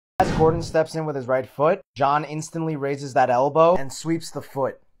As Gordon steps in with his right foot, John instantly raises that elbow and sweeps the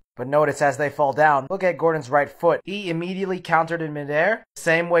foot. But notice as they fall down, look at Gordon's right foot. He immediately countered in midair,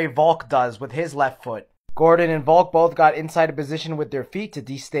 same way Volk does with his left foot. Gordon and Volk both got inside a position with their feet to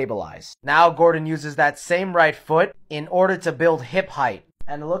destabilize. Now Gordon uses that same right foot in order to build hip height.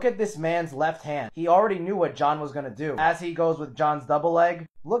 And look at this man's left hand. He already knew what John was going to do. As he goes with John's double leg,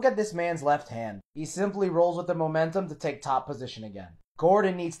 look at this man's left hand. He simply rolls with the momentum to take top position again.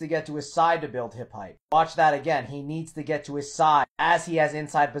 Gordon needs to get to his side to build hip height. Watch that again. He needs to get to his side as he has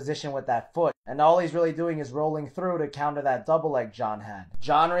inside position with that foot. And all he's really doing is rolling through to counter that double leg John had.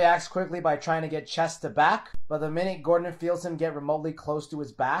 John reacts quickly by trying to get chest to back, but the minute Gordon feels him get remotely close to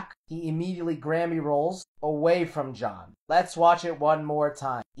his back, he immediately Granby rolls away from John. Let's watch it one more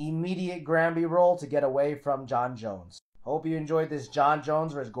time. Immediate Granby roll to get away from Jon Jones. Hope you enjoyed this Jon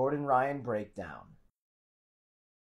Jones vs. Gordon Ryan breakdown.